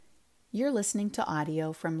You're listening to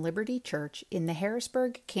audio from Liberty Church in the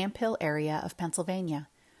Harrisburg Camp Hill area of Pennsylvania.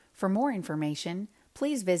 For more information,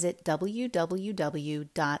 please visit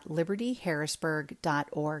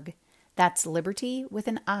www.libertyharrisburg.org. That's liberty with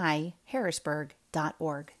an I,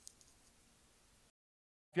 harrisburg.org.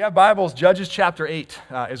 If you have Bibles, Judges chapter 8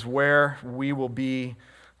 is where we will be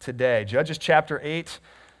today. Judges chapter 8,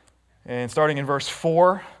 and starting in verse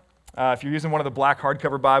 4. If you're using one of the black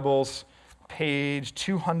hardcover Bibles, page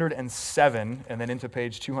 207, and then into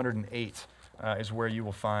page 208 is where you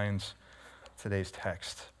will find today's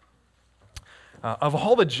text. Of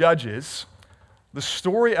all the judges, the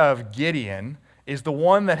story of Gideon is the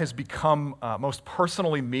one that has become most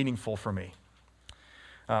personally meaningful for me.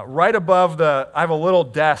 Right above I have a little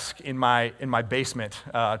desk in my basement,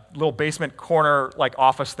 little basement corner like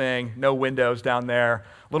office thing, no windows down there,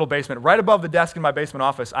 little basement. Right above the desk in my basement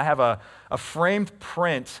office, I have a framed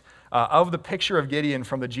print of the picture of Gideon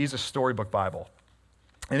from the Jesus Storybook Bible.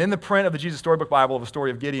 And in the print of the Jesus Storybook Bible of the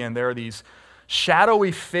story of Gideon, there are these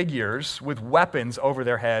shadowy figures with weapons over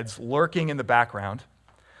their heads lurking in the background.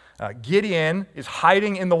 Gideon is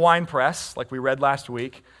hiding in the wine press, like we read last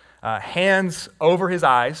week, hands over his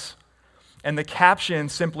eyes, and the caption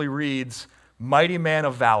simply reads, "Mighty man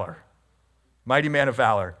of valor." Mighty man of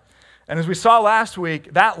valor. And as we saw last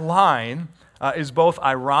week, that line is both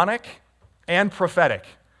ironic and prophetic.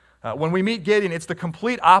 When we meet Gideon, it's the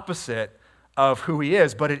complete opposite of who he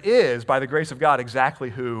is, but it is, by the grace of God,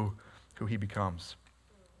 exactly who he becomes.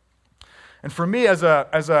 And for me, I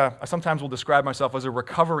sometimes will describe myself as a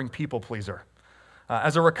recovering people pleaser.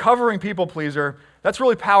 As a recovering people pleaser, that's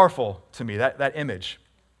really powerful to me, that image.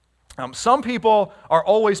 Some people are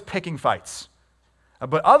always picking fights,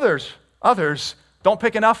 but others don't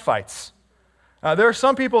pick enough fights. There are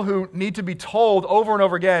some people who need to be told over and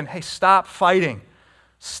over again, hey, stop fighting.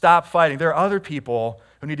 Stop fighting. There are other people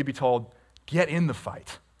who need to be told, get in the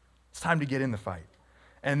fight. It's time to get in the fight.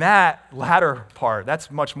 And that latter part,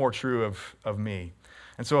 that's much more true of me.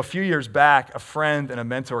 And so a few years back, a friend and a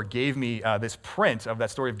mentor gave me this print of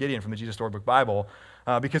that story of Gideon from the Jesus Storybook Bible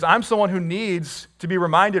because I'm someone who needs to be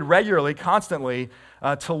reminded regularly, constantly,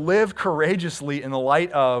 to live courageously in the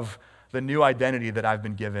light of the new identity that I've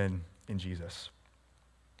been given in Jesus.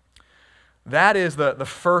 That is the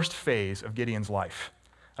first phase of Gideon's life,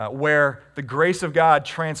 where the grace of God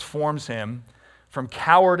transforms him from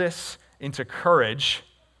cowardice into courage,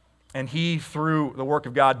 and he, through the work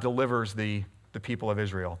of God, delivers the people of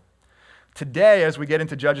Israel. Today, as we get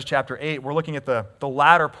into Judges chapter 8, we're looking at the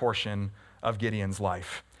latter portion of Gideon's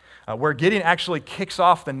life, where Gideon actually kicks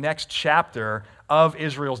off the next chapter of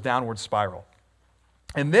Israel's downward spiral.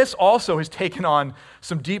 And this also has taken on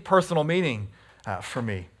some deep personal meaning for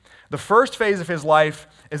me. The first phase of his life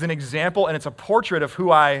is an example, and it's a portrait of who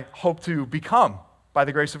I hope to become by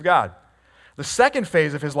the grace of God. The second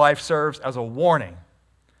phase of his life serves as a warning,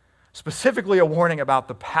 specifically a warning about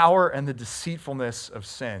the power and the deceitfulness of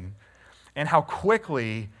sin and how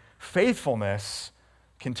quickly faithfulness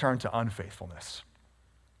can turn to unfaithfulness.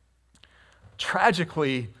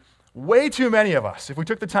 Tragically, way too many of us, if we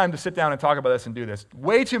took the time to sit down and talk about this and do this,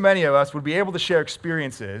 way too many of us would be able to share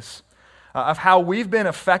experiences of how we've been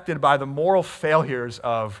affected by the moral failures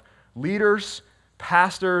of leaders,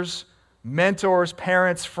 pastors, mentors,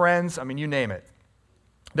 parents, friends, you name it.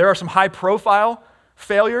 There are some high-profile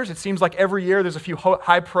failures. It seems like every year there's a few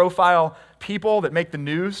high-profile people that make the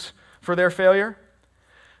news for their failure.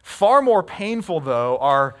 Far more painful, though,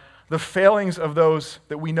 are the failings of those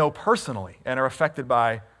that we know personally and are affected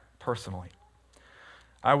by personally.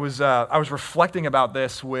 I was reflecting about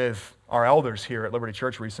this with our elders here at Liberty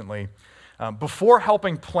Church recently. Before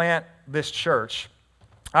helping plant this church,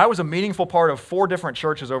 I was a meaningful part of 4 different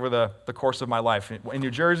churches over the course of my life. In New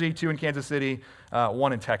Jersey, 2 in Kansas City,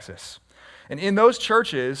 1 in Texas. And in those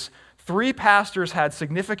churches, 3 pastors had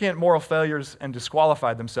significant moral failures and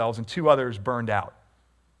disqualified themselves, and 2 others burned out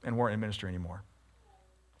and weren't in ministry anymore.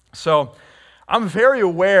 So I'm very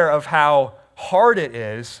aware of how hard it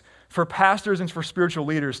is for pastors and for spiritual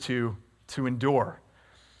leaders to endure.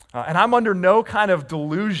 And I'm under no kind of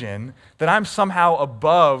delusion that I'm somehow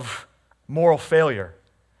above moral failure,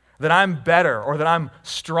 that I'm better or that I'm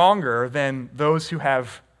stronger than those who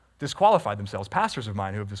have disqualified themselves, pastors of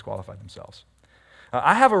mine who have disqualified themselves.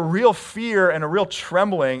 I have a real fear and a real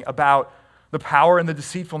trembling about the power and the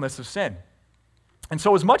deceitfulness of sin. And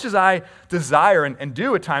so as much as I desire and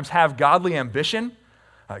do at times have godly ambition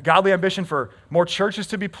for more churches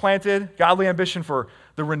to be planted, godly ambition for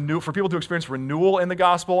people to experience renewal in the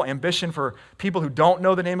gospel, ambition for people who don't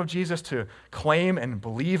know the name of Jesus to claim and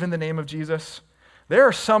believe in the name of Jesus, there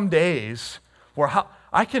are some days where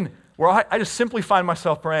I just simply find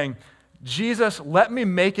myself praying, Jesus, let me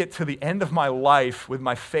make it to the end of my life with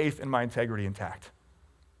my faith and my integrity intact.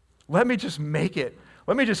 Let me just make it.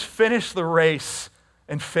 Let me just finish the race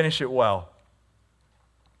and finish it well.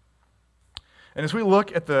 And as we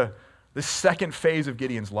look at the second phase of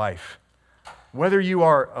Gideon's life, whether you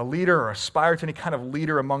are a leader or aspire to any kind of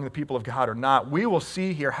leader among the people of God or not, we will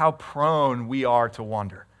see here how prone we are to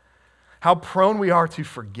wander, how prone we are to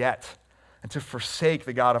forget and to forsake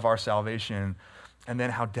the God of our salvation, and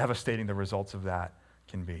then how devastating the results of that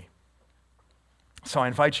can be. So I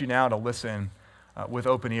invite you now to listen with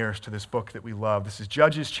open ears to this book that we love. This is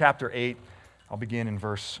Judges chapter 8. I'll begin in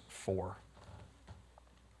verse 4.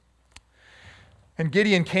 And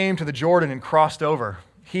Gideon came to the Jordan and crossed over,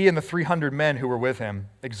 he and the 300 men who were with him,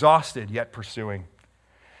 exhausted yet pursuing.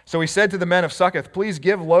 So he said to the men of Succoth, "Please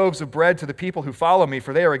give loaves of bread to the people who follow me,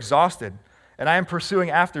 for they are exhausted, and I am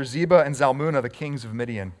pursuing after Zebah and Zalmunna, the kings of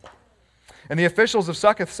Midian." And the officials of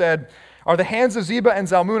Succoth said, "Are the hands of Zebah and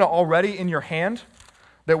Zalmunna already in your hand,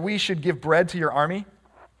 that we should give bread to your army?"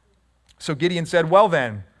 So Gideon said, "Well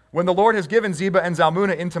then, when the Lord has given Zebah and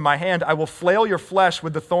Zalmunna into my hand, I will flail your flesh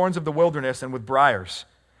with the thorns of the wilderness and with briars."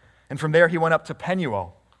 And from there he went up to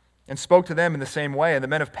Penuel and spoke to them in the same way. And the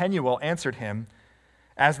men of Penuel answered him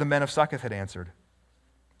as the men of Succoth had answered.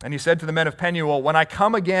 And he said to the men of Penuel, "When I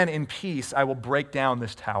come again in peace, I will break down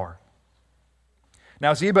this tower."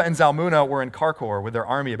 Now Zebah and Zalmunna were in Karkor with their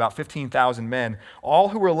army, about 15,000 men, all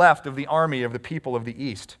who were left of the army of the people of the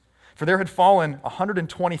east. For there had fallen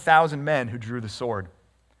 120,000 men who drew the sword.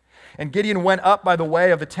 And Gideon went up by the way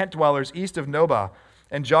of the tent dwellers east of Nobah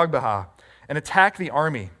and Jogbehah and attacked the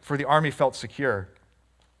army, for the army felt secure.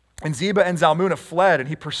 And Zebah and Zalmunna fled, and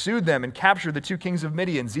he pursued them and captured the two kings of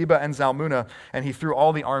Midian, Zebah and Zalmunna, and he threw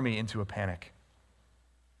all the army into a panic.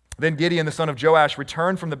 Then Gideon, the son of Joash,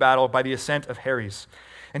 returned from the battle by the ascent of Heres.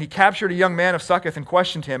 And he captured a young man of Succoth and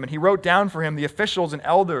questioned him, and he wrote down for him the officials and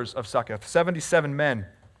elders of Succoth, 77 men.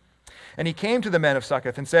 And he came to the men of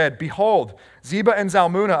Succoth and said, "Behold, Zebah and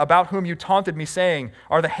Zalmunna, about whom you taunted me, saying,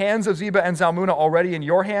 Are the hands of Zebah and Zalmunna already in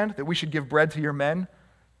your hand, that we should give bread to your men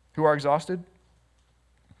who are exhausted?"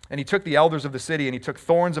 And he took the elders of the city, and he took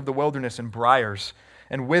thorns of the wilderness and briars,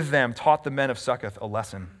 and with them taught the men of Succoth a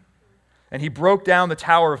lesson. And he broke down the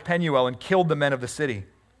tower of Penuel and killed the men of the city.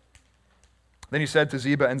 Then he said to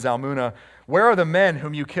Zebah and Zalmunna, "Where are the men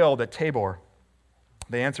whom you killed at Tabor?"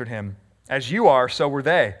 They answered him, "As you are, so were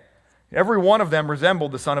they. Every one of them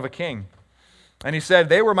resembled the son of a king." And he said,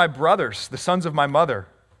 "They were my brothers, the sons of my mother.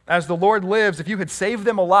 As the Lord lives, if you had saved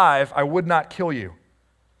them alive, I would not kill you."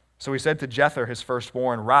 So he said to Jether, his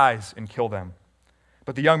firstborn, "Rise and kill them."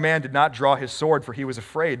 But the young man did not draw his sword, for he was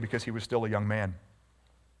afraid, because he was still a young man.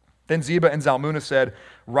 Then Zebah and Zalmunna said,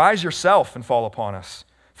 "Rise yourself and fall upon us.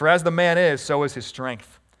 For as the man is, so is his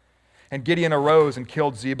strength." And Gideon arose and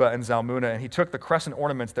killed Zebah and Zalmunna, and he took the crescent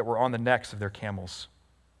ornaments that were on the necks of their camels.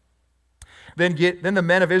 Then the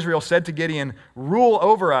men of Israel said to Gideon, "Rule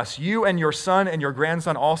over us, you and your son and your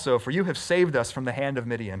grandson also, for you have saved us from the hand of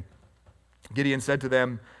Midian." Gideon said to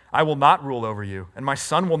them, "I will not rule over you, and my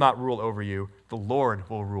son will not rule over you. The Lord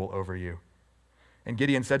will rule over you." And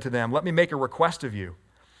Gideon said to them, "Let me make a request of you.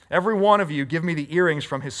 Every one of you give me the earrings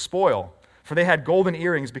from his spoil," for they had golden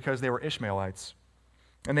earrings because they were Ishmaelites.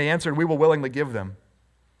 And they answered, "We will willingly give them."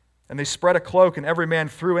 And they spread a cloak, and every man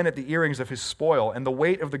threw in it the earrings of his spoil. And the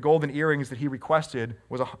weight of the golden earrings that he requested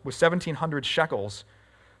was 1,700 shekels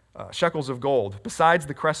of gold, besides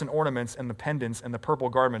the crescent ornaments and the pendants and the purple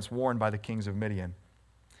garments worn by the kings of Midian,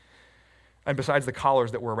 and besides the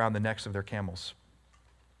collars that were around the necks of their camels.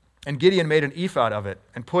 And Gideon made an ephod of it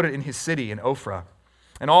and put it in his city in Ophrah.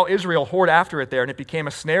 And all Israel whored after it there, and it became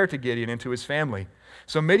a snare to Gideon and to his family.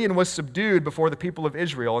 So Midian was subdued before the people of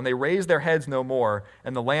Israel, and they raised their heads no more,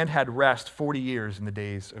 and the land had rest 40 years in the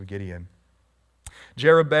days of Gideon.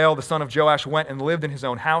 Jerubbaal, the son of Joash, went and lived in his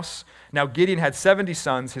own house. Now Gideon had 70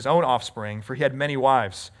 sons, his own offspring, for he had many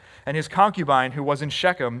wives. And his concubine, who was in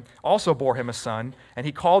Shechem, also bore him a son, and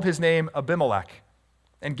he called his name Abimelech.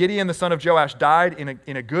 And Gideon, the son of Joash, died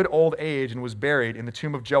in a good old age and was buried in the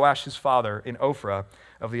tomb of Joash his father in Ophrah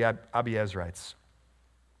of the Abiezrites.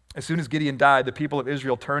 As soon as Gideon died, the people of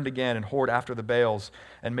Israel turned again and whored after the Baals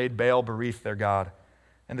and made Baal Berith their god.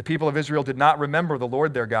 And the people of Israel did not remember the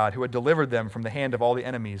Lord their God, who had delivered them from the hand of all the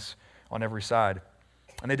enemies on every side.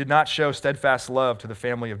 And they did not show steadfast love to the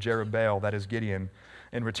family of Jerubbaal, that is Gideon,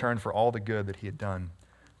 in return for all the good that he had done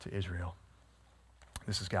to Israel.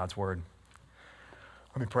 This is God's word.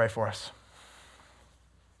 Let me pray for us.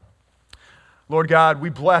 Lord God, we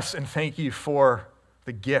bless and thank you for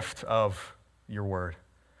the gift of your word.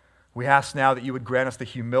 We ask now that you would grant us the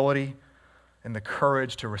humility and the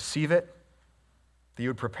courage to receive it, that you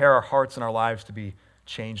would prepare our hearts and our lives to be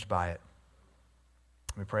changed by it.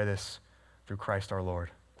 We pray this through Christ our Lord.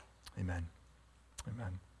 Amen.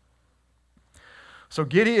 Amen. So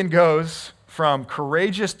Gideon goes from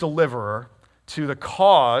courageous deliverer to the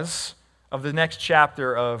cause of the next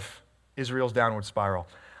chapter of Israel's downward spiral.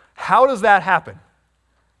 How does that happen?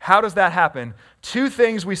 How does that happen? Two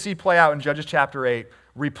things we see play out in Judges chapter 8,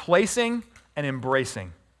 replacing and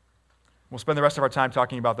embracing. We'll spend the rest of our time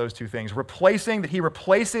talking about those two things. Replacing, that he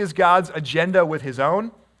replaces God's agenda with his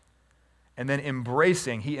own, and then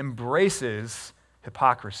embracing, he embraces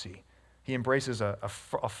hypocrisy. He embraces a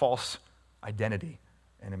false identity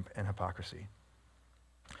and hypocrisy.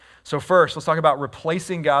 So first, let's talk about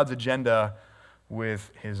replacing God's agenda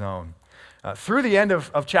with his own. Through the end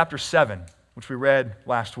of chapter 7, which we read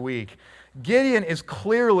last week, Gideon is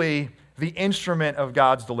clearly the instrument of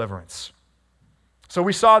God's deliverance. So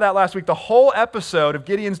we saw that last week. The whole episode of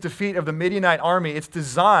Gideon's defeat of the Midianite army, it's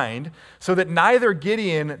designed so that neither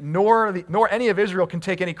Gideon nor any of Israel can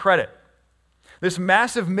take any credit. This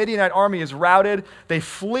massive Midianite army is routed, they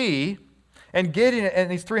flee, and Gideon and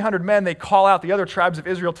these 300 men, they call out the other tribes of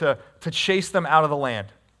Israel to chase them out of the land.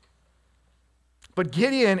 But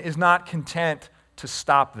Gideon is not content to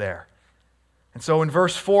stop there. And so in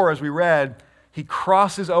verse 4, as we read, he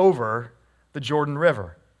crosses over the Jordan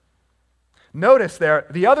River. Notice there,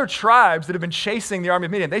 the other tribes that have been chasing the army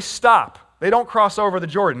of Midian, they stop. They don't cross over the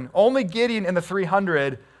Jordan. Only Gideon and the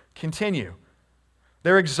 300 continue.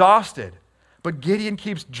 They're exhausted, but Gideon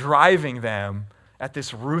keeps driving them at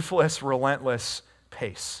this ruthless, relentless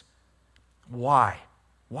pace. Why?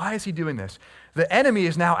 Why is he doing this? The enemy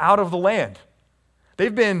is now out of the land.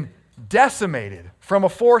 They've been decimated from a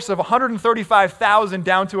force of 135,000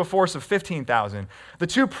 down to a force of 15,000. The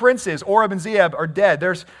two princes, Oreb and Zeeb, are dead.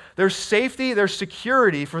 There's safety, there's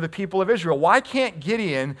security for the people of Israel. Why can't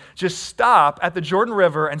Gideon just stop at the Jordan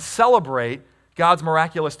River and celebrate God's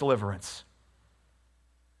miraculous deliverance?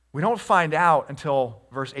 We don't find out until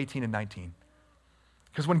verse 18 and 19.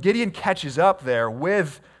 Because when Gideon catches up there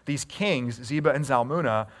with these kings, Zebah and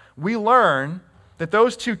Zalmunna, we learn that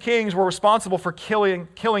those two kings were responsible for killing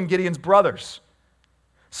Gideon's brothers.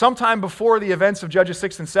 Sometime before the events of Judges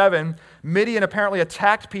 6 and 7, Midian apparently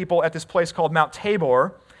attacked people at this place called Mount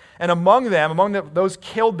Tabor, and among those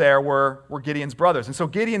killed there were Gideon's brothers. And so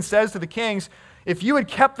Gideon says to the kings, if you had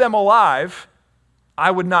kept them alive,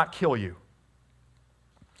 I would not kill you.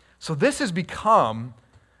 So this has become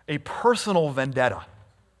a personal vendetta.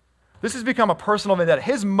 This has become a personal vendetta.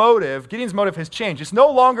 Gideon's motive has changed. It's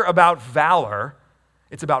no longer about valor.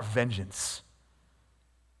 It's about vengeance.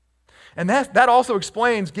 And that also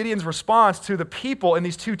explains Gideon's response to the people in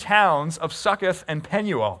these two towns of Succoth and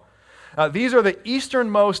Penuel. These are the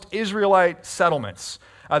easternmost Israelite settlements.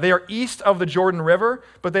 They are east of the Jordan River,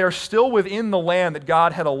 but they are still within the land that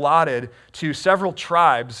God had allotted to several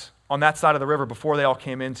tribes on that side of the river before they all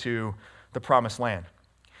came into the promised land.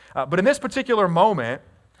 But in this particular moment,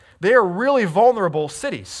 they are really vulnerable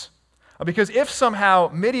cities. Because if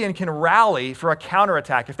somehow Midian can rally for a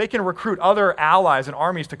counterattack, if they can recruit other allies and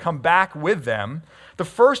armies to come back with them, the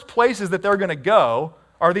first places that they're going to go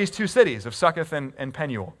are these two cities of Succoth and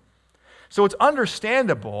Penuel. So it's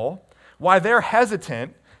understandable why they're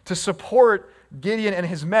hesitant to support Gideon and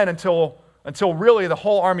his men until really the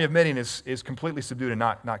whole army of Midian is completely subdued and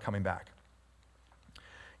not coming back.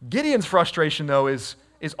 Gideon's frustration, though, is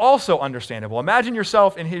also understandable. Imagine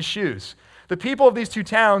yourself in his shoes. The people of these two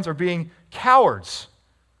towns are being cowards.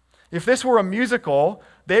 If this were a musical,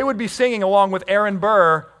 they would be singing along with Aaron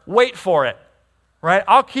Burr, "Wait for it," right?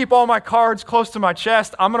 I'll keep all my cards close to my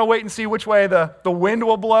chest. I'm going to wait and see which way the wind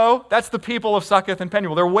will blow. That's the people of Succoth and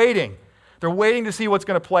Penuel. They're waiting. They're waiting to see what's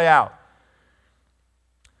going to play out.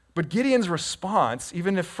 But Gideon's response,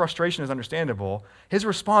 even if frustration is understandable, his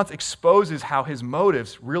response exposes how his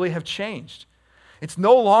motives really have changed. It's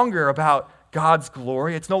no longer about God's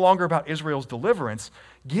glory. It's no longer about Israel's deliverance.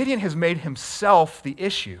 Gideon has made himself the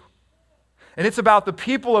issue. And it's about the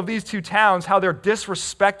people of these two towns, how they're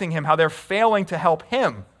disrespecting him, how they're failing to help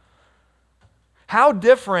him. How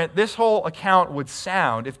different this whole account would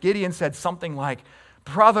sound if Gideon said something like,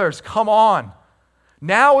 "Brothers, come on.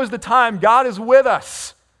 Now is the time. God is with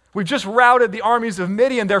us. We've just routed the armies of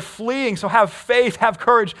Midian. They're fleeing, so have faith, have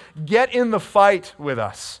courage. Get in the fight with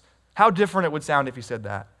us." How different it would sound if he said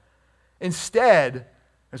that. Instead,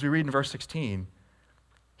 as we read in verse 16,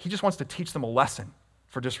 he just wants to teach them a lesson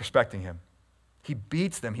for disrespecting him. He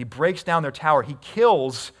beats them. He breaks down their tower. He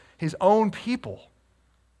kills his own people.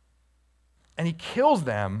 And he kills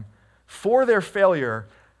them for their failure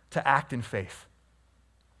to act in faith.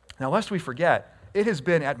 Now, lest we forget, it has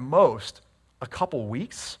been at most a couple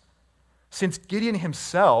weeks since Gideon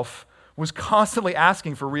himself was constantly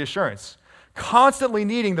asking for reassurance, constantly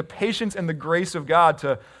needing the patience and the grace of God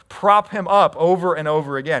to prop him up over and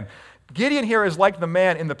over again. Gideon here is like the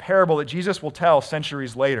man in the parable that Jesus will tell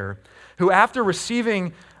centuries later, who after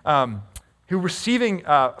receiving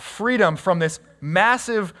freedom from this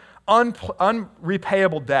massive,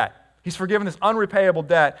 unrepayable debt, he's forgiven this unrepayable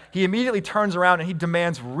debt, he immediately turns around and he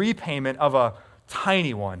demands repayment of a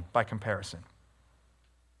tiny one by comparison.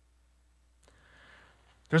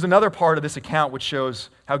 There's another part of this account which shows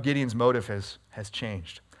how Gideon's motive has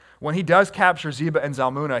changed. When he does capture Zebah and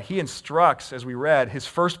Zalmunna, he instructs, as we read, his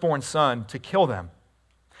firstborn son to kill them.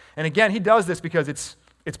 And again, he does this because it's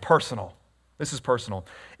personal. This is personal.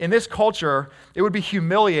 In this culture, it would be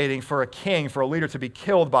humiliating for a king, for a leader to be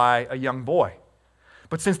killed by a young boy.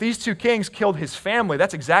 But since these two kings killed his family,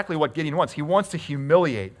 that's exactly what Gideon wants. He wants to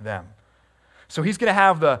humiliate them. So he's going to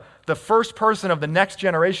have the first person of the next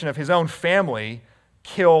generation of his own family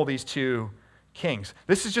kill these two kings.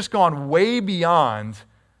 This has just gone way beyond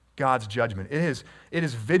God's judgment. It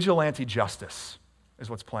is vigilante justice is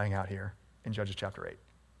what's playing out here in Judges chapter 8.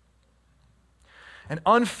 And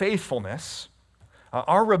unfaithfulness,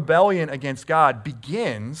 our rebellion against God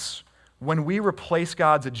begins when we replace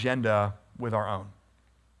God's agenda with our own.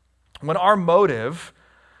 When our motive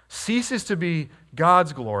ceases to be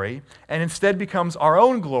God's glory and instead becomes our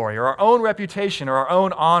own glory or our own reputation or our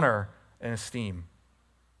own honor and esteem.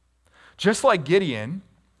 Just like Gideon,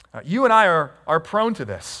 you and I are prone to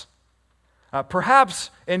this.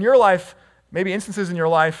 Perhaps in your life, maybe instances in your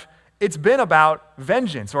life, it's been about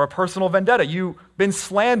vengeance or a personal vendetta. You've been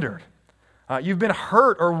slandered. You've been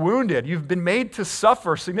hurt or wounded. You've been made to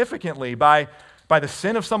suffer significantly by the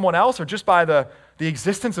sin of someone else or just by the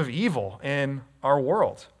existence of evil in our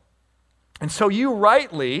world. And so you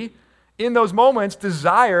rightly, in those moments,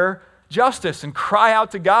 desire justice and cry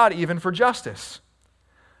out to God even for justice.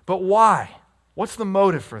 But why? What's the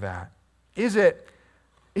motive for that? Is it,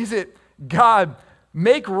 God,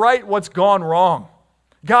 make right what's gone wrong?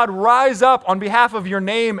 God, rise up on behalf of your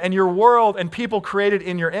name and your world and people created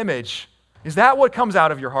in your image. Is that what comes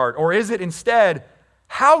out of your heart? Or is it instead,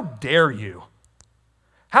 how dare you?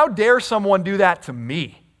 How dare someone do that to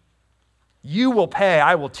me? You will pay.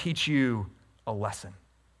 I will teach you a lesson.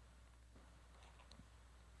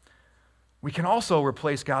 We can also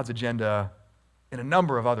replace God's agenda in a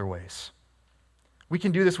number of other ways. We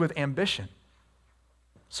can do this with ambition.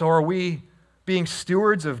 So are we being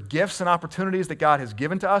stewards of gifts and opportunities that God has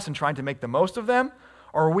given to us and trying to make the most of them?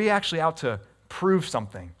 Or are we actually out to prove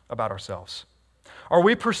something about ourselves? Are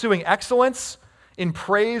we pursuing excellence in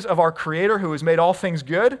praise of our Creator who has made all things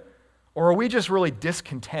good? Or are we just really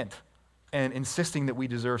discontent and insisting that we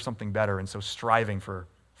deserve something better and so striving for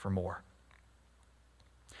more?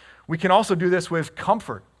 We can also do this with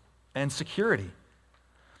comfort and security.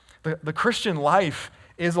 The Christian life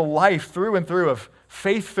is a life through and through of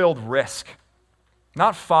faith-filled risk.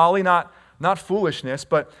 Not folly, not foolishness,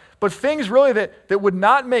 but things really that would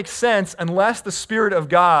not make sense unless the Spirit of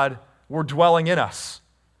God were dwelling in us.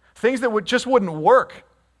 Things that just wouldn't work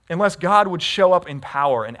unless God would show up in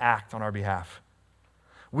power and act on our behalf.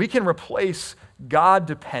 We can replace God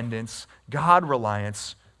dependence, God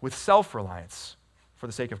reliance with self-reliance for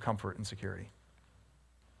the sake of comfort and security.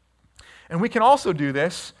 And we can also do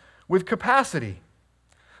this with capacity.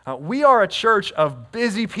 We are a church of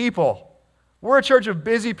busy people. We're a church of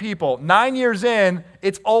busy people. 9 years in,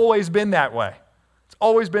 it's always been that way. It's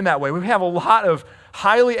always been that way. We have a lot of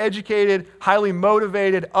highly educated, highly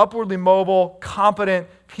motivated, upwardly mobile, competent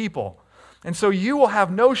people. And so you will have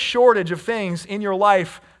no shortage of things in your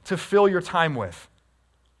life to fill your time with.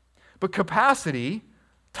 But capacity,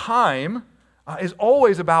 time, is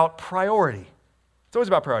always about priority. It's always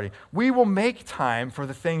about priority. We will make time for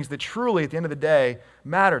the things that truly, at the end of the day,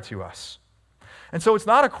 matter to us. And so it's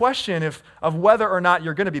not a question of whether or not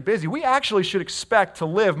you're going to be busy. We actually should expect to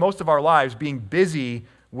live most of our lives being busy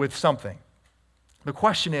with something. The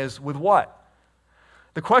question is, with what?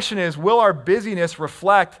 The question is, will our busyness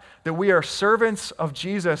reflect that we are servants of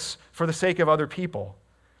Jesus for the sake of other people?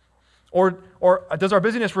 Or does our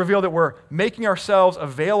busyness reveal that we're making ourselves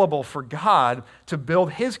available for God to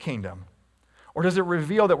build His kingdom? Or does it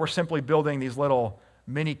reveal that we're simply building these little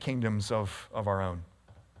mini kingdoms of our own?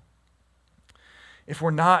 If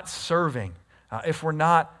we're not serving, if we're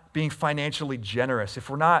not being financially generous, if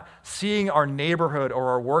we're not seeing our neighborhood or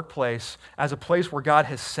our workplace as a place where God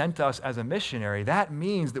has sent us as a missionary, that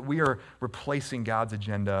means that we are replacing God's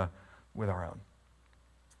agenda with our own.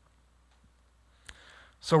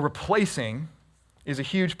 So replacing is a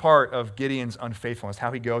huge part of Gideon's unfaithfulness,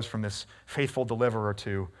 how he goes from this faithful deliverer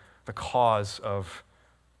to the cause of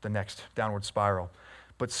the next downward spiral.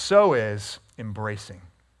 But so is embracing.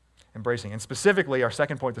 Embracing. And specifically, our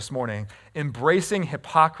second point this morning, embracing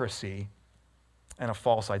hypocrisy and a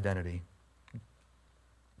false identity.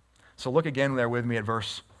 So look again there with me at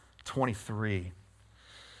verse 23.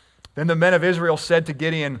 Then the men of Israel said to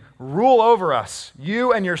Gideon, "Rule over us,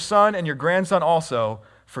 you and your son and your grandson also,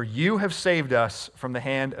 for you have saved us from the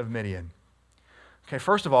hand of Midian." Okay,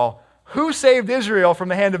 first of all, who saved Israel from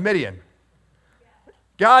the hand of Midian?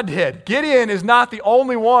 God did. Gideon is not the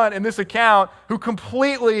only one in this account who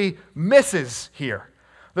completely misses here.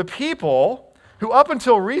 The people who up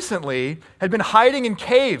until recently had been hiding in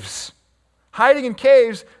caves,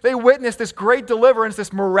 they witnessed this great deliverance,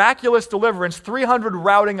 this miraculous deliverance, 300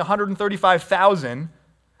 routing 135,000,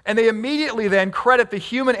 and they immediately then credit the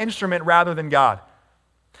human instrument rather than God.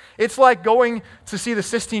 It's like going to see the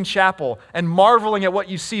Sistine Chapel and marveling at what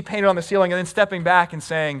you see painted on the ceiling and then stepping back and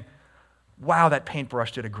saying, "Wow, that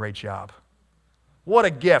paintbrush did a great job. What a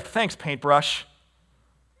gift. Thanks, paintbrush.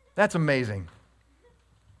 That's amazing."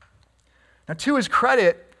 Now, to his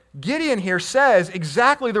credit, Gideon here says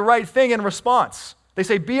exactly the right thing in response. They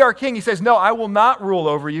say, "Be our king." He says, "No, I will not rule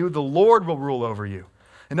over you. The Lord will rule over you."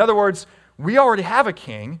 In other words, we already have a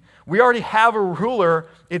king. We already have a ruler.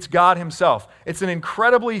 It's God himself. It's an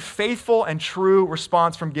incredibly faithful and true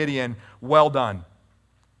response from Gideon. Well done.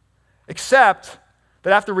 Except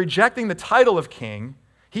that after rejecting the title of king,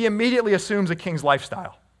 he immediately assumes a king's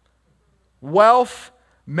lifestyle. Wealth,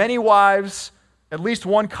 many wives, at least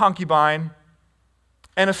one concubine,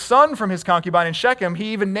 and a son from his concubine in Shechem.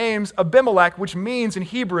 He even names Abimelech, which means in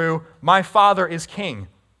Hebrew, "My father is king."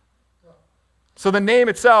 So the name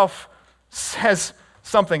itself says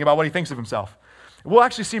something about what he thinks of himself. We'll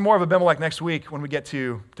actually see more of Abimelech next week when we get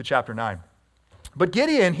to chapter 9. But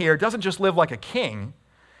Gideon here doesn't just live like a king,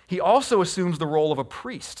 he also assumes the role of a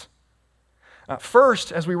priest.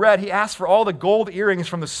 First, as we read, he asks for all the gold earrings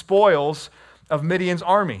from the spoils of Midian's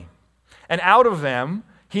army. And out of them,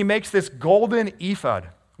 he makes this golden ephod,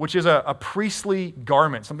 which is a priestly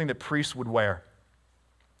garment, something that priests would wear.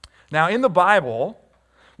 Now, in the Bible,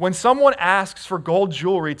 when someone asks for gold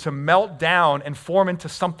jewelry to melt down and form into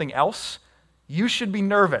something else, you should be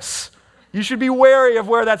nervous. You should be wary of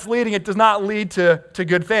where that's leading. It does not lead to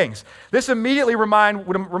good things. This immediately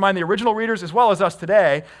would remind the original readers, as well as us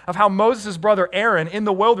today, of how Moses' brother Aaron in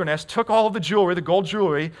the wilderness took all of the jewelry, the gold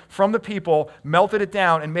jewelry, from the people, melted it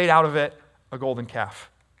down, and made out of it a golden calf.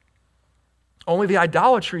 Only the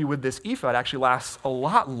idolatry with this ephod actually lasts a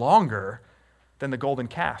lot longer than the golden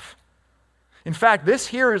calf. In fact, this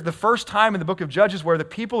here is the first time in the book of Judges where the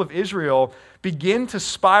people of Israel begin to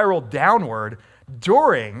spiral downward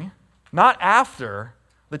during, not after,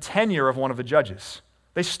 the tenure of one of the judges.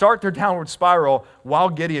 They start their downward spiral while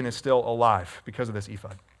Gideon is still alive because of this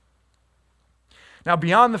ephod. Now,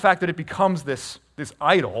 beyond the fact that it becomes this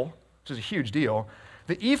idol, which is a huge deal,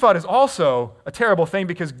 the ephod is also a terrible thing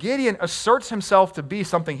because Gideon asserts himself to be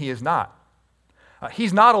something he is not.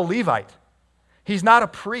 He's not a Levite. He's not a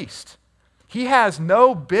priest. He has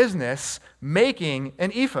no business making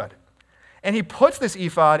an ephod. And he puts this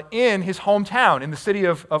ephod in his hometown, in the city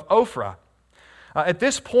of Ophrah. At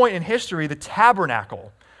this point in history, the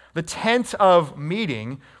tabernacle, the tent of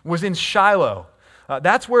meeting, was in Shiloh.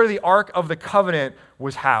 That's where the Ark of the Covenant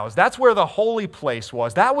was housed. That's where the holy place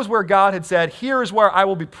was. That was where God had said, "Here is where I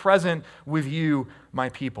will be present with you, my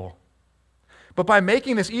people." But by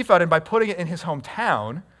making this ephod and by putting it in his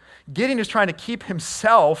hometown, Gideon is trying to keep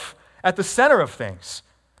himself at the center of things.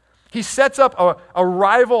 He sets up a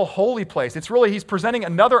rival holy place. He's presenting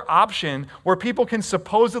another option where people can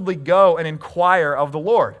supposedly go and inquire of the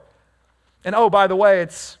Lord. And oh, by the way,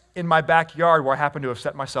 it's in my backyard where I happen to have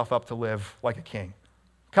set myself up to live like a king.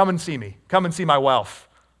 Come and see me. Come and see my wealth.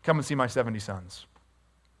 Come and see my 70 sons.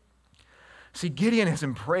 See, Gideon has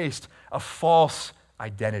embraced a false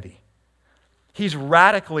identity. He's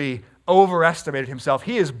radically overestimated himself.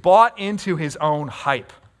 He has bought into his own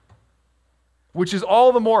hype, which is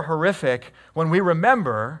all the more horrific when we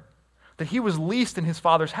remember that he was least in his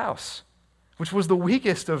father's house, which was the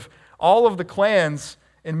weakest of all of the clans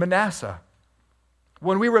in Manasseh.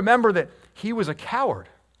 When we remember that he was a coward,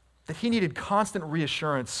 that he needed constant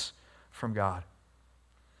reassurance from God.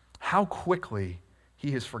 How quickly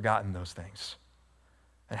he has forgotten those things,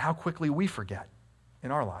 and how quickly we forget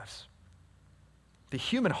in our lives. The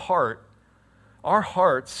human heart, our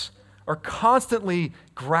hearts, are constantly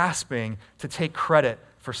grasping to take credit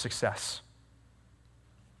for success.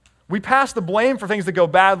 We pass the blame for things that go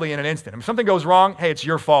badly in an instant. If something goes wrong, hey, it's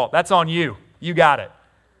your fault. That's on you. You got it.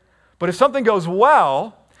 But if something goes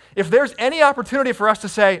well, if there's any opportunity for us to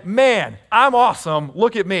say, "Man, I'm awesome,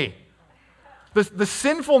 look at me," The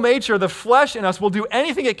sinful nature, the flesh in us will do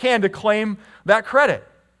anything it can to claim that credit.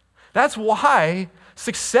 That's why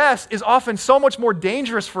success is often so much more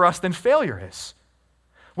dangerous for us than failure is.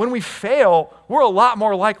 When we fail, we're a lot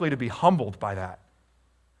more likely to be humbled by that.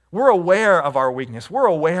 We're aware of our weakness. We're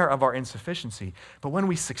aware of our insufficiency. But when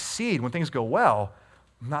we succeed, when things go well,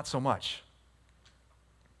 not so much.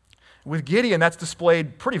 With Gideon, that's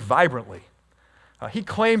displayed pretty vibrantly. He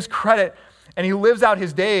claims credit, and he lives out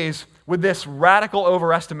his days with this radical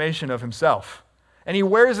overestimation of himself. And he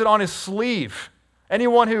wears it on his sleeve.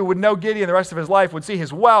 Anyone who would know Gideon the rest of his life would see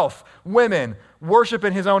his wealth, women, worship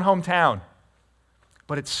in his own hometown.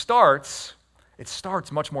 But it starts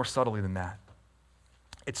much more subtly than that.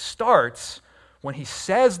 It starts when he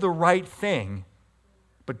says the right thing,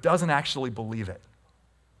 but doesn't actually believe it.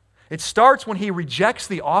 It starts when he rejects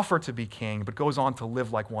the offer to be king, but goes on to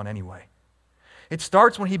live like one anyway. It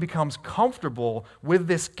starts when he becomes comfortable with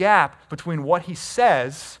this gap between what he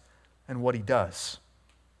says and what he does.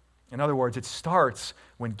 In other words, it starts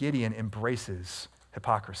when Gideon embraces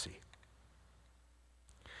hypocrisy.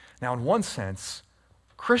 Now, in one sense,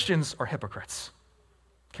 Christians are hypocrites.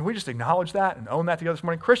 Can we just acknowledge that and own that together this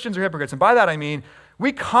morning? Christians are hypocrites. And by that I mean,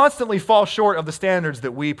 we constantly fall short of the standards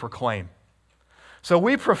that we proclaim. So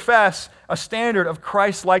we profess a standard of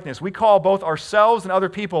Christ-likeness. We call both ourselves and other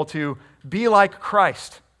people to be like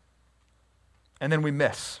Christ. And then we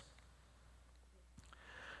miss.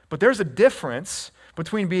 But there's a difference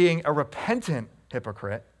between being a repentant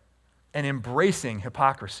hypocrite and embracing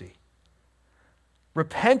hypocrisy.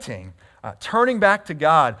 Repenting, turning back to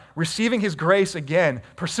God, receiving His grace again,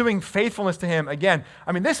 pursuing faithfulness to Him again.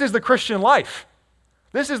 I mean, this is the Christian life.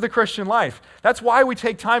 This is the Christian life. That's why we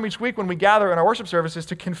take time each week when we gather in our worship services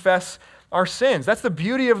to confess our sins. That's the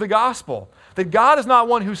beauty of the gospel. That God is not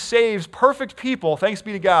one who saves perfect people, thanks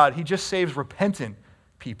be to God. He just saves repentant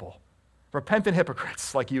people. Repentant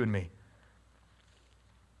hypocrites like you and me.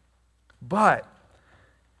 But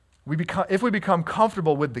if we become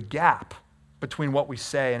comfortable with the gap between what we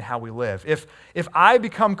say and how we live, if I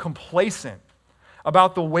become complacent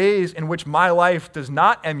about the ways in which my life does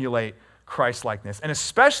not emulate Christ-likeness, and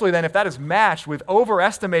especially then if that is matched with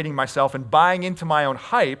overestimating myself and buying into my own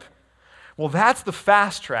hype, well, that's the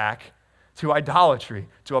fast track to idolatry,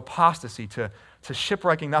 to apostasy, to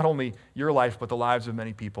shipwrecking not only your life, but the lives of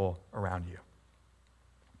many people around you.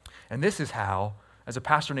 And this is how, as a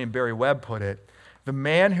pastor named Barry Webb put it, the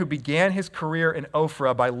man who began his career in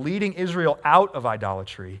Ophrah by leading Israel out of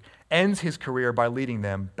idolatry ends his career by leading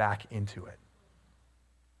them back into it.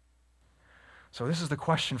 So this is the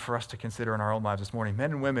question for us to consider in our own lives this morning.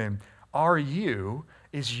 Men and women,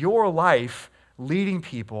 is your life leading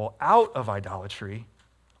people out of idolatry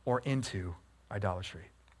or into idolatry?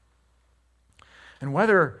 And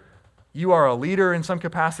whether you are a leader in some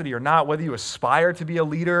capacity or not, whether you aspire to be a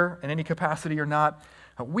leader in any capacity or not,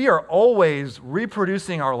 we are always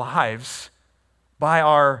reproducing our lives by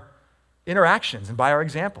our interactions and by our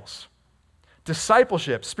examples.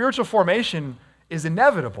 Discipleship, spiritual formation is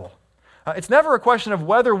inevitable. It's never a question of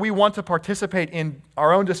whether we want to participate in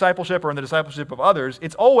our own discipleship or in the discipleship of others.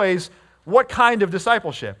 It's always what kind of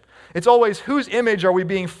discipleship. It's always whose image are we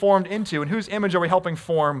being formed into and whose image are we helping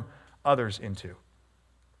form others into.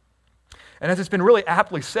 And as it's been really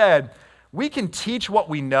aptly said, we can teach what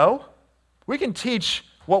we know. We can teach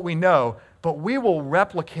what we know, but we will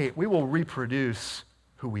replicate, we will reproduce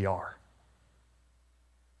who we are.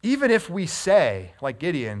 Even if we say, like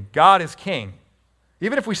Gideon, God is king,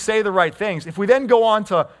 even if we say the right things, if we then go on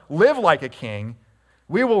to live like a king,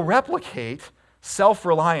 we will replicate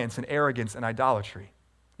self-reliance and arrogance and idolatry,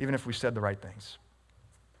 even if we said the right things.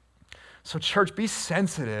 So church, be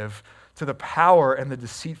sensitive to the power and the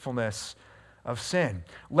deceitfulness of sin.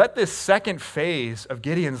 Let this second phase of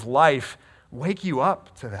Gideon's life wake you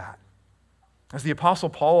up to that. As the Apostle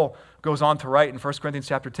Paul goes on to write in 1 Corinthians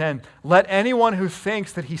chapter 10, let anyone who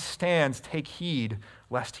thinks that he stands take heed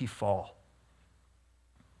lest he fall.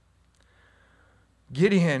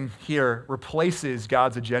 Gideon here replaces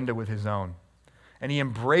God's agenda with his own, and he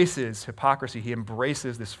embraces hypocrisy. He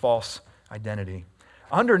embraces this false identity.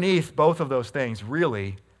 Underneath both of those things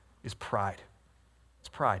really is pride. It's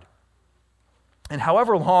pride. And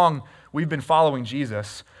however long we've been following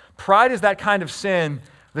Jesus, pride is that kind of sin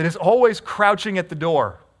that is always crouching at the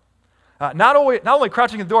door. Not only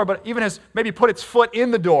crouching at the door, but even has maybe put its foot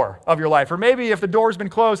in the door of your life. Or maybe if the door's been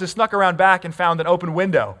closed, has snuck around back and found an open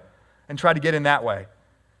window and tried to get in that way.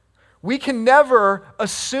 We can never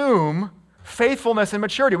assume faithfulness and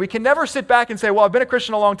maturity. We can never sit back and say, well, I've been a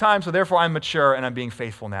Christian a long time, so therefore I'm mature and I'm being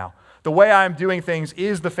faithful now. The way I'm doing things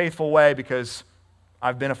is the faithful way because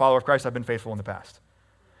I've been a follower of Christ, I've been faithful in the past.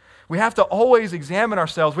 We have to always examine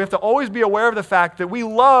ourselves. We have to always be aware of the fact that we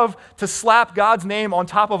love to slap God's name on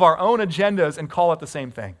top of our own agendas and call it the same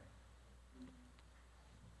thing.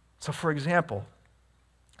 So for example,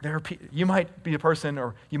 you might be a person,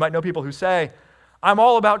 or you might know people who say, I'm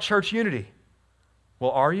all about church unity.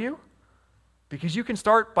 Well, are you? Because you can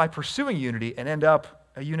start by pursuing unity and end up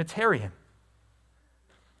a Unitarian.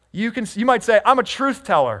 You might say, I'm a truth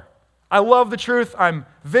teller. I love the truth. I'm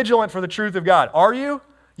vigilant for the truth of God. Are you?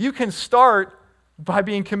 You can start by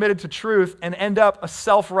being committed to truth and end up a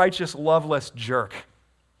self-righteous, loveless jerk.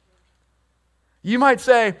 You might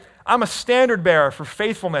say, I'm a standard bearer for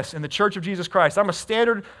faithfulness in the Church of Jesus Christ. I'm a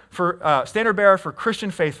standard bearer for Christian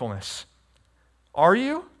faithfulness. Are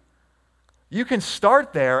you? You can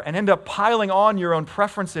start there and end up piling on your own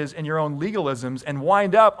preferences and your own legalisms and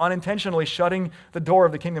wind up unintentionally shutting the door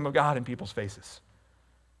of the kingdom of God in people's faces.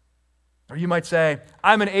 Or you might say,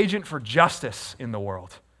 I'm an agent for justice in the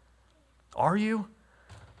world. Are you?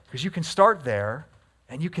 Because you can start there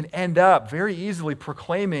and you can end up very easily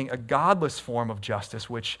proclaiming a godless form of justice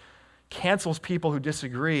which cancels people who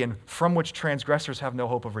disagree and from which transgressors have no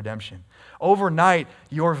hope of redemption. Overnight,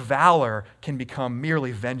 your valor can become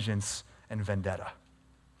merely vengeance and vendetta.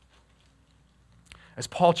 As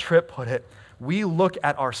Paul Tripp put it, we look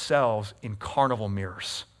at ourselves in carnival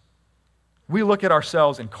mirrors. We look at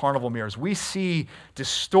ourselves in carnival mirrors. We see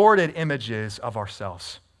distorted images of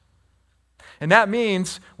ourselves. And that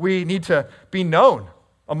means we need to be known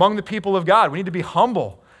among the people of God. We need to be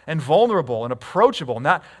humble and vulnerable and approachable,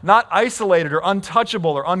 not isolated or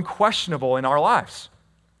untouchable or unquestionable in our lives.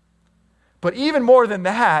 But even more than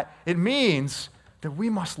that, it means that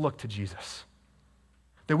we must look to Jesus,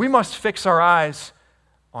 that we must fix our eyes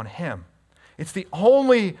on Him. It's the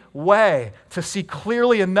only way to see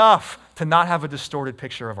clearly enough to not have a distorted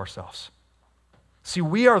picture of ourselves. See,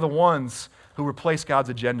 we are the ones who replace God's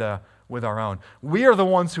agenda with our own. We are the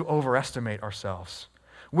ones who overestimate ourselves.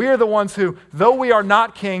 We are the ones who, though we are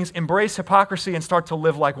not kings, embrace hypocrisy and start to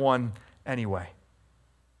live like one anyway.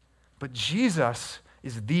 But Jesus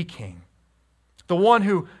is the king, the one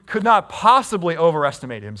who could not possibly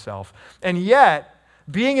overestimate himself. And yet,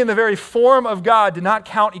 being in the very form of God, did not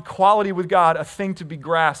count equality with God a thing to be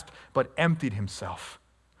grasped, but emptied himself,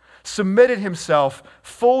 submitted himself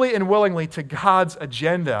fully and willingly to God's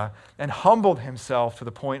agenda, and humbled himself to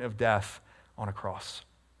the point of death on a cross.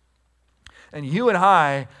 And you and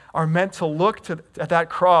I are meant to look at that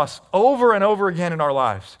cross over and over again in our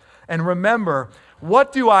lives and remember,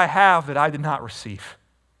 what do I have that I did not receive?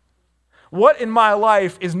 What in my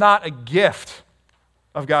life is not a gift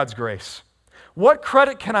of God's grace? What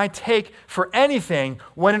credit can I take for anything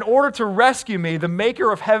when in order to rescue me, the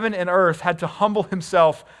maker of heaven and earth had to humble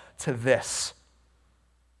himself to this?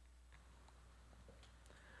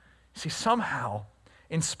 See, somehow,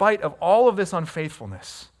 in spite of all of this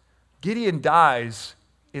unfaithfulness, Gideon dies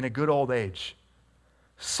in a good old age.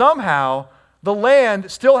 Somehow, the land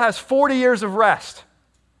still has 40 years of rest.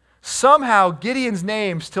 Somehow, Gideon's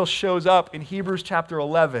name still shows up in Hebrews chapter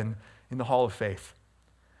 11 in the Hall of Faith.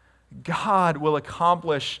 God will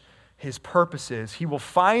accomplish His purposes. He will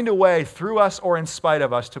find a way through us or in spite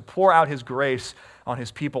of us to pour out His grace on His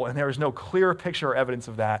people, and there is no clearer picture or evidence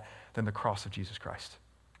of that than the cross of Jesus Christ.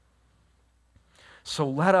 So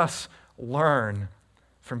let us learn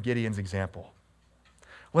from Gideon's example.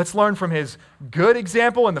 Let's learn from his good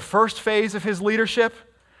example in the first phase of his leadership.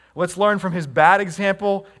 Let's learn from his bad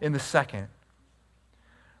example in the second.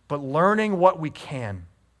 But learning what we can,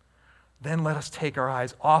 then let us take our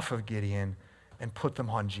eyes off of Gideon and put them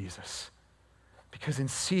on Jesus. Because in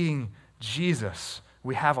seeing Jesus,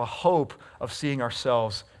 we have a hope of seeing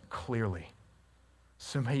ourselves clearly.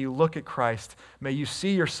 So may you look at Christ, may you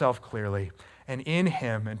see yourself clearly, and in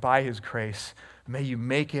Him and by His grace, may you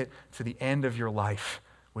make it to the end of your life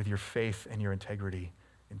with your faith and your integrity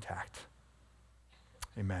intact.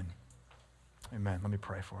 Amen. Amen. Let me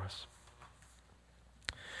pray for us.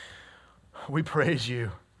 We praise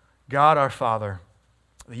you, God our Father,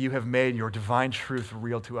 that you have made your divine truth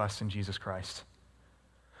real to us in Jesus Christ.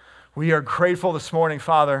 We are grateful this morning,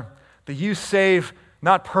 Father, that you save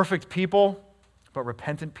not perfect people, but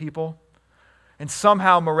repentant people. And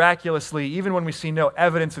somehow, miraculously, even when we see no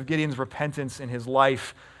evidence of Gideon's repentance in his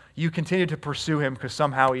life, you continue to pursue him because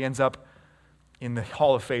somehow he ends up in the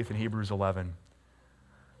Hall of Faith in Hebrews 11.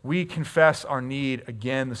 We confess our need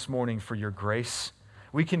again this morning for your grace.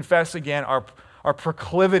 We confess again our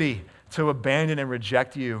proclivity to abandon and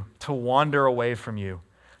reject you, to wander away from you,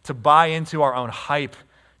 to buy into our own hype,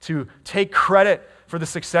 to take credit for the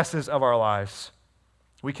successes of our lives.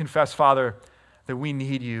 We confess, Father, that we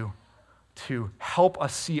need you to help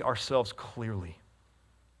us see ourselves clearly.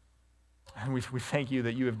 And we thank you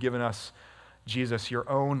that you have given us, Jesus, your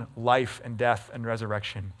own life and death and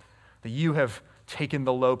resurrection, that you have taken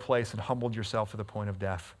the low place and humbled yourself to the point of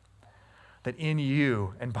death, that in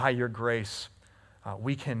you and by your grace,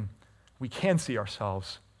 we can see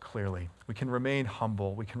ourselves clearly. We can remain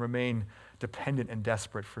humble. We can remain dependent and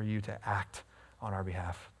desperate for you to act on our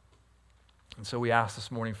behalf. And so we ask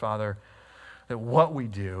this morning, Father, that what we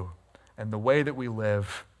do and the way that we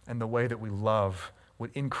live and the way that we love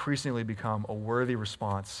would increasingly become a worthy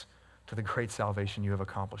response to the great salvation you have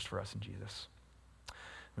accomplished for us in Jesus.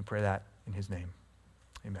 We pray that in his name.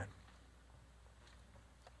 Amen.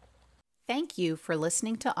 Thank you for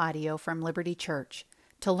listening to audio from Liberty Church.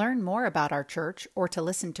 To learn more about our church or to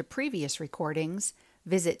listen to previous recordings,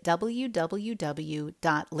 visit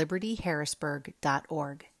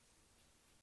www.libertyharrisburg.org.